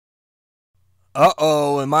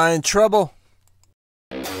Uh-oh, am I in trouble?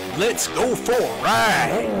 Let's go for a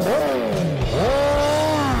ride.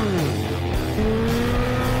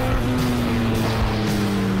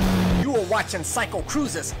 You are watching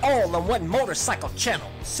CycleCruza's all-in-one motorcycle channel.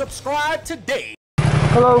 Subscribe today.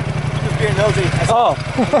 Hello. Just being nosy. I saw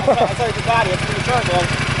your Ducati. It's pretty sharp, man.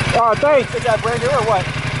 Oh, thanks. Is that brand new or what?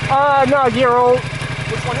 No, a year old.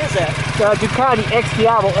 Which one is that? Ducati X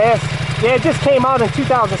Diablo S. Yeah, it just came out in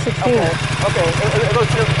 2016. Okay. It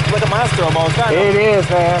looks like a monster almost. It is,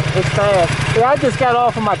 man. It's fast. Yeah, I just got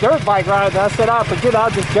off of my dirt bike ride, and I said, I'll forget,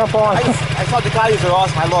 I'll just jump on. I saw Ducatis are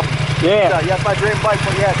awesome. I love them. Yeah. Yeah, it's my dream bike,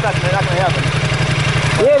 but yeah, it's not going to happen.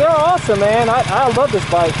 Yeah, they're awesome, man. I love this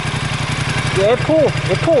bike. Yeah, it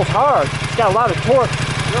pulls hard. It's got a lot of torque.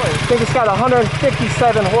 Really? I think it's got 157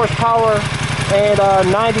 horsepower and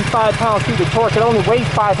 95 pound-feet of torque. It only weighs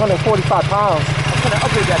 545 pounds. I'm going to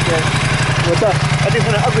upgrade that there. What's that? I just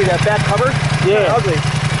want to upgrade that back cover. Yeah. Ugly.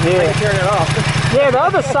 Yeah. I'm tearing it off. Yeah, the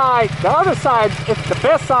other side, the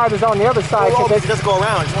best side is on the other side. Oh, because it doesn't go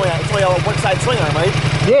around. It's only a one-side swing arm, right?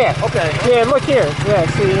 Yeah. Okay. Yeah, look here. Yeah,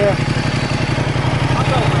 see here.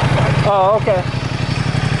 Oh, okay.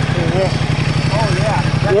 Yeah. Oh, yeah.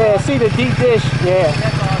 Yeah, see the deep dish? Yeah.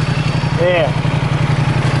 That's awesome. Yeah.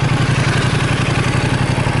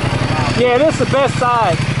 Yeah, this is the best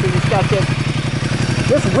side. It's got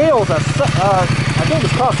this wheels are, I think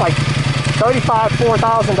it's cost like $4,000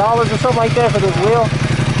 or something like that for this wheel.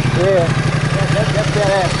 Yeah. That's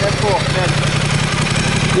badass. That's cool. Man.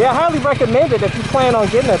 Yeah, I highly recommend it if you plan on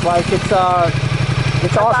getting it. Like, it's awesome,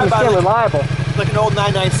 it's still reliable. Like an old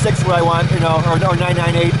 996 what I want, you know, or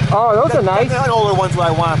 998. Oh, those are nice. Not older ones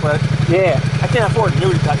what I want, but yeah, I can't afford a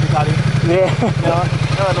new Ducati. Yeah. You know, I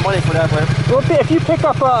don't have the money for that, but well, if you pick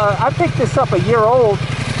up, I picked this up a year old,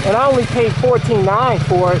 and I only paid $14,900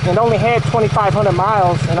 for it, and only had 2,500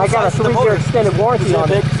 miles, and I got a 3-year extended warranty on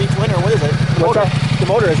it. Is it a big V-twin, or what is it? What's that? The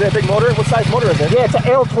motor, is it a big motor? What size motor is it? Yeah, it's an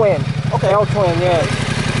L-twin. Okay. L-twin, yeah.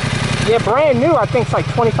 Yeah, brand new, I think it's like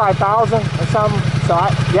 $25,000 or something. So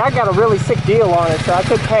I got a really sick deal on it, so I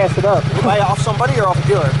couldn't pass it up. Did you buy it off somebody or off a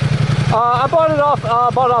dealer? I bought it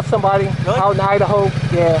off somebody. Really? Out in Idaho.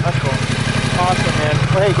 Yeah. That's cool. Awesome, man.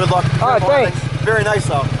 Well, hey, good luck. All right, thanks. Very nice,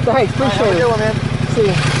 though. Thanks, appreciate it. Have a good one, man. See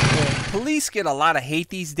you. Police get a lot of hate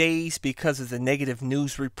these days because of the negative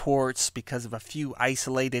news reports, because of a few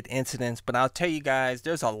isolated incidents. But I'll tell you guys,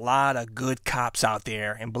 there's a lot of good cops out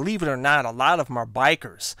there. And believe it or not, a lot of them are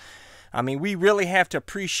bikers. I mean, we really have to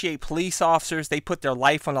appreciate police officers. They put their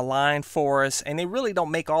life on the line for us, and they really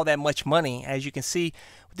don't make all that much money. As you can see,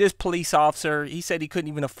 this police officer, he said he couldn't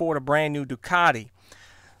even afford a brand new Ducati.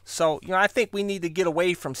 So, you know, I think we need to get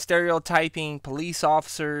away from stereotyping police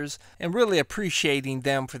officers and really appreciating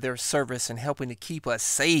them for their service and helping to keep us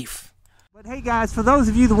safe. But hey guys, for those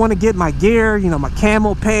of you that want to get my gear, you know, my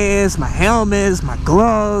camo pads, my helmets, my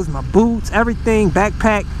gloves, my boots, everything,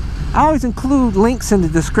 backpack, I always include links in the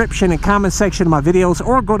description and comment section of my videos,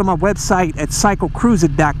 or go to my website at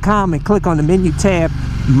CycleCruza.com and click on the menu tab,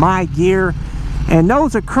 My Gear. And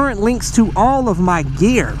those are current links to all of my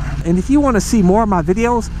gear. And if you want to see more of my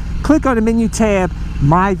videos, click on the menu tab,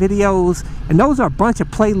 My Videos. And those are a bunch of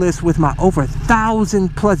playlists with my over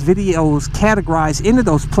 1,000 plus videos categorized into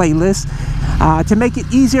those playlists to make it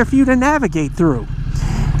easier for you to navigate through.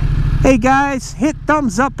 Hey guys, hit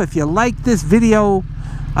thumbs up if you like this video.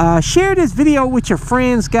 Share this video with your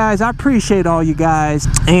friends, guys. I appreciate all you guys.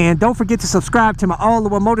 And don't forget to subscribe to my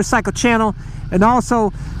all-in-one motorcycle channel, and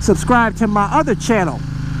also subscribe to my other channel,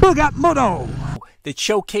 Moto, that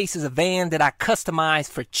showcases a van that I customized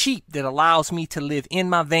for cheap that allows me to live in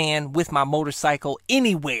my van with my motorcycle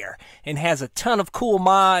anywhere, and has a ton of cool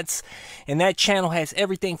mods. And that channel has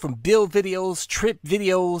everything from build videos, trip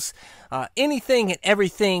videos, anything and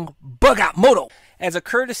everything Moto. As a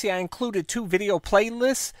courtesy, I included 2 video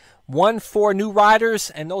playlists, one for new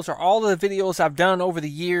riders, and those are all of the videos I've done over the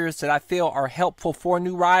years that I feel are helpful for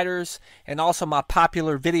new riders, and also my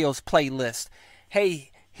popular videos playlist.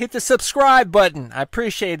 Hey, hit the subscribe button. I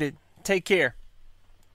appreciate it. Take care.